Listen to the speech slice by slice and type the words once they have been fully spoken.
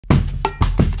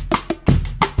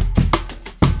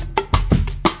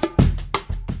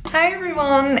Hi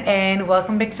everyone and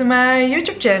welcome back to my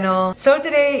YouTube channel. So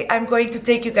today I'm going to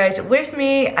take you guys with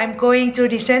me. I'm going to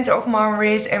the center of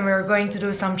Marmaris and we're going to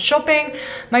do some shopping.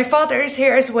 My father is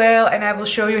here as well and I will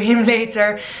show you him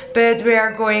later. But we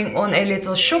are going on a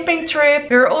little shopping trip.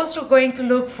 We're also going to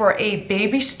look for a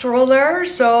baby stroller.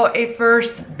 So a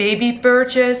first baby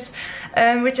purchase.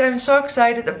 Which I'm so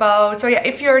excited about. So yeah,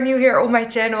 if you're new here on my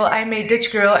channel, I'm a Dutch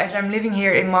girl and I'm living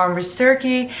here in Marmaris,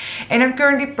 Turkey. And I'm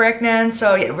currently pregnant,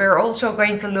 so yeah, we're also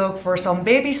going to look for some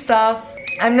baby stuff.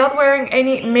 I'm not wearing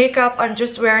any makeup, I'm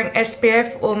just wearing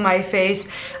SPF on my face.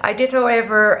 I did,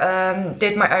 however,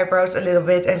 did my eyebrows a little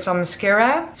bit and some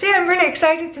mascara. So yeah, I'm really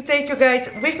excited to take you guys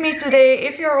with me today.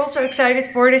 If you're also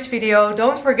excited for this video,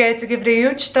 don't forget to give it a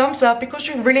huge thumbs up because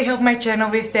you really help my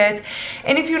channel with that.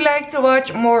 And if you like to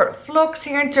watch more vlogs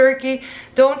here in Turkey,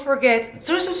 don't forget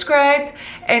to subscribe.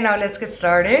 And now let's get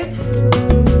started.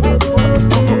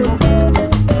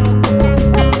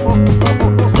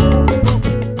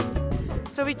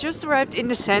 So we just arrived in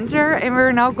the center and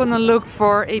we're now gonna look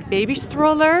for a baby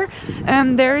stroller.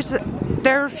 There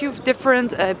are a few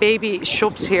different baby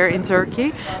shops here in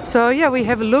Turkey. So yeah, we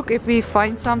have a look if we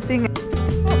find something.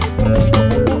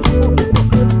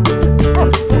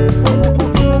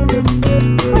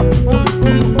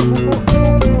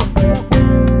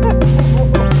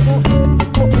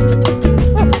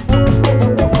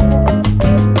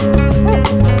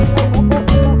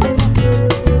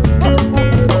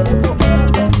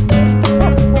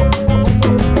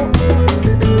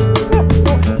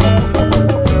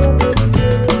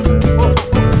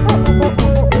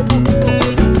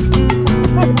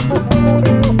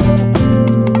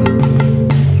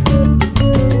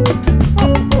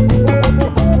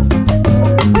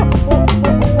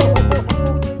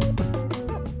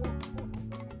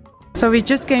 So we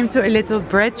just came to a little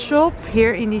bread shop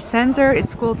here in the center.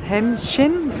 It's called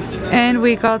Hemşin. And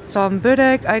we got some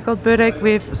budek. I got budek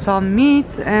with some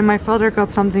meat. And my father got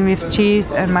something with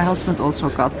cheese. And my husband also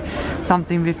got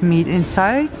something with meat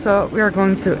inside. So we are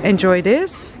going to enjoy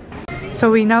this.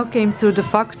 So we now came to the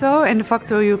Facto. And the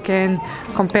Facto you can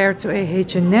compare to a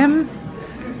H&M.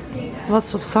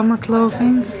 Lots of summer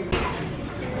clothing.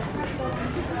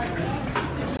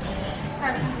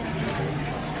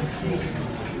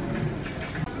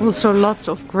 Also lots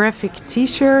of graphic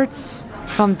t-shirts,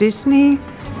 some Disney.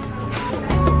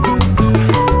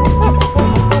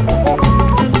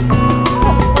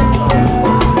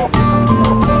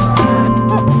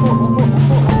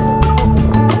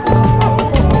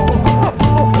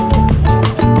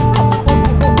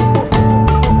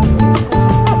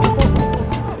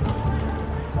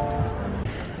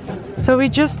 So we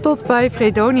just stopped by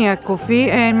Fredonia Coffee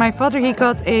and my father, he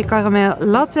got a caramel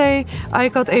latte. I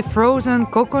got a frozen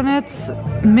coconut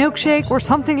milkshake or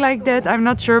something like that. I'm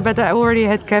not sure, but I already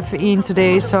had caffeine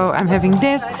today, so I'm having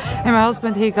this. And my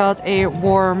husband, he got a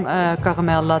warm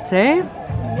caramel latte.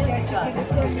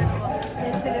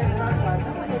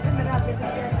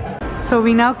 So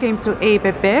we now came to a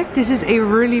bag. This is a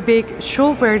really big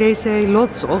shop where they say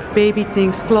lots of baby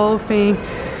things, clothing,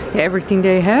 yeah, everything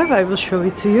they have. I will show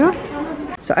it to you.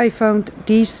 So I found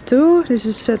these two. This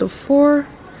is a set of 4,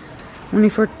 only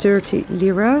for 30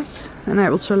 liras. And I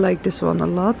also like this one a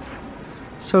lot.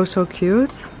 So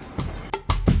cute.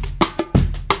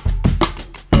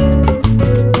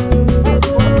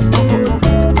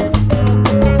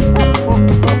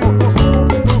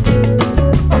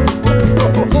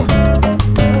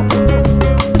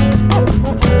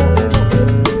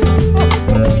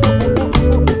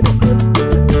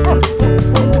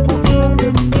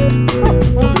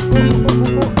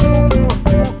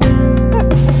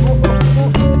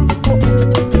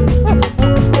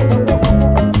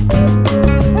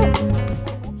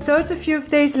 A few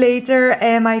days later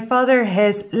and my father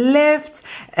has left.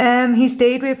 He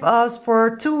stayed with us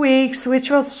for 2 weeks,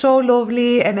 which was so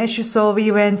lovely, and as you saw,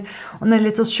 we went on a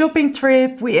little shopping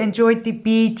trip. We enjoyed the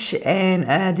beach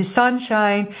and the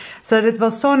sunshine, so it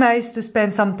was so nice to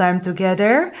spend some time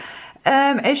together.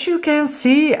 As you can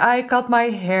see, I cut my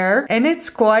hair and it's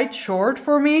quite short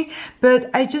for me, but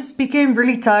I just became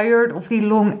really tired of the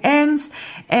long ends,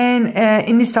 and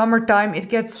in the summertime it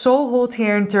gets so hot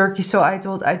here in Turkey, so I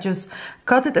thought I'd just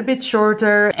cut it a bit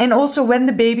shorter. And also when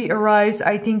the baby arrives,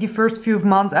 I think the first few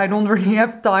months I don't really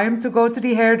have time to go to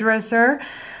the hairdresser.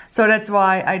 So that's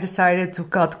why I decided to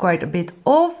cut quite a bit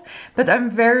off. But I'm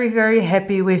very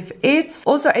happy with it.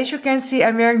 Also, as you can see,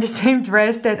 I'm wearing the same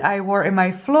dress that I wore in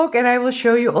my vlog. And I will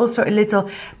show you also a little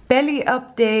belly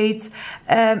update.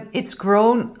 It's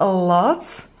grown a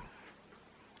lot.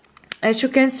 As you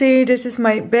can see, this is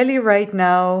my belly right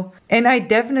now, and I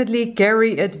definitely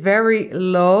carry it very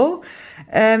low.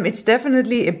 It's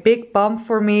definitely a big bump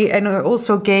for me, and I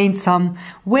also gained some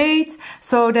weight,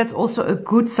 so that's also a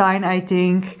good sign, I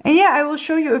think. And yeah, I will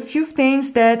show you a few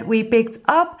things that we picked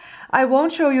up. I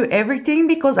won't show you everything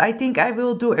because I think I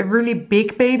will do a really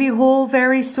big baby haul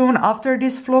very soon after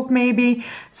this vlog maybe,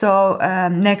 so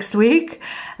next week.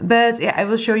 But yeah, I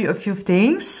will show you a few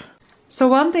things. So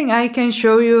one thing I can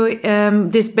show you,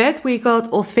 this bed we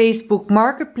got off Facebook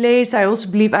Marketplace. I also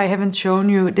believe I haven't shown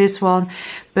you this one,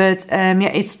 but yeah,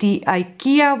 it's the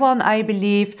IKEA one, I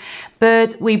believe.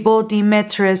 But we bought the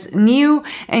mattress new,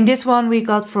 and this one we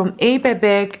got from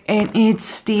VIVAIA, and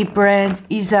it's the brand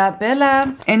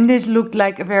Isabella. And this looked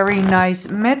like a very nice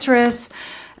mattress.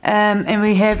 And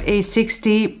we have a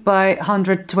 60 by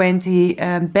 120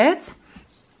 bed.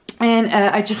 And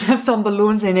I just have some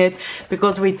balloons in it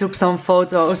because we took some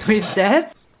photos with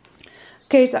that.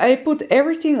 Okay, so I put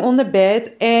everything on the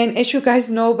bed, and as you guys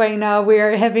know by now, we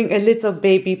are having a little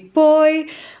baby boy,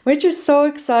 which is so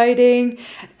exciting.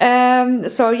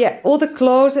 So yeah, all the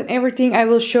clothes and everything I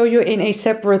will show you in a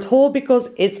separate haul because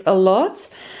it's a lot.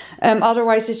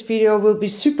 Otherwise this video will be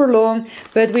super long,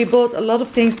 but we bought a lot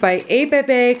of things by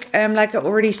VIVAIA. Like I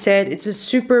already said, it's a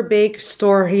super big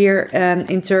store here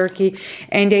in Turkey,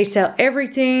 and they sell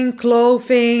everything: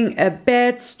 clothing,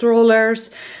 bed,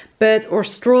 strollers. But our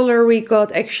stroller we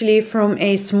got actually from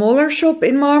a smaller shop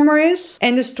in MARMARIS.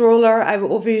 And the stroller I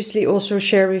will obviously also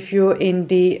share with you in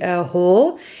the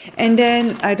haul. And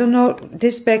then, I don't know,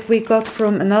 this bag we got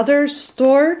from another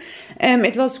store.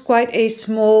 It was quite a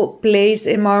small place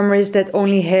in MARMARIS that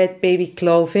only had baby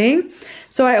clothing.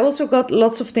 So I also got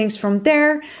lots of things from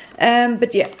there.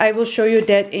 But yeah, I will show you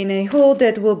that in a haul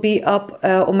that will be up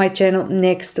on my channel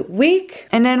next week.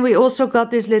 And then we also got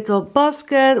this little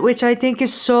basket, which I think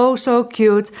is so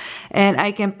cute. And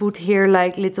I can put here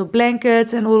like little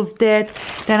blankets and all of that.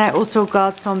 Then I also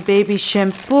got some baby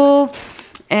shampoo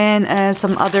and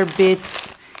some other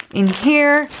bits in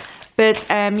here. But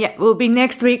yeah, will be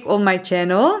next week on my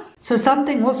channel. So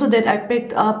something also that I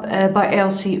picked up by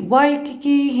LC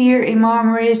Waikiki here in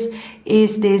MARMARIS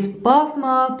is this bath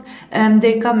mat.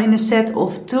 They come in a set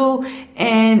of 2,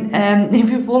 and if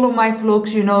you follow my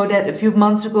vlogs you know that a few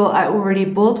months ago I already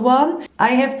bought one.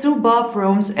 I have 2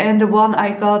 bathrooms, and the one I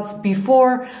got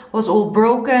before was all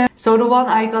broken. So the one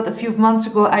I got a few months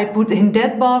ago I put in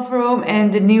that bathroom,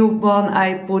 and the new one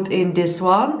I put in this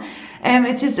one.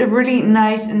 It's just a really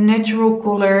nice natural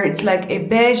color. It's like a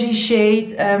beigey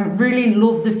shade. Really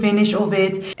love the finish of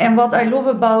it. And what I love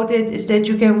about it is that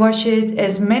you can wash it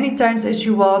as many times as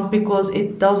you want because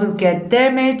it doesn't get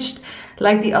damaged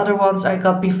like the other ones I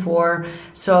got before.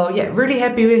 So yeah, really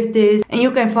happy with this. And you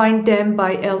can find them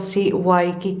by LC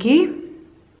Waikiki.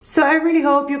 So I really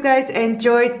hope you guys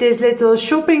enjoyed this little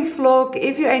shopping vlog.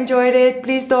 If you enjoyed it,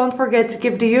 please don't forget to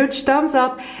give it a huge thumbs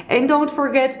up. And don't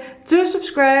forget to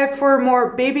subscribe for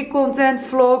more baby content,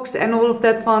 vlogs and all of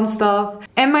that fun stuff.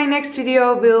 And my next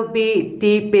video will be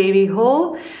the baby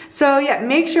haul. So yeah,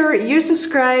 make sure you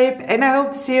subscribe. And I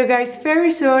hope to see you guys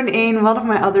very soon in one of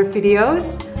my other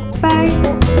videos.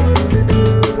 Bye!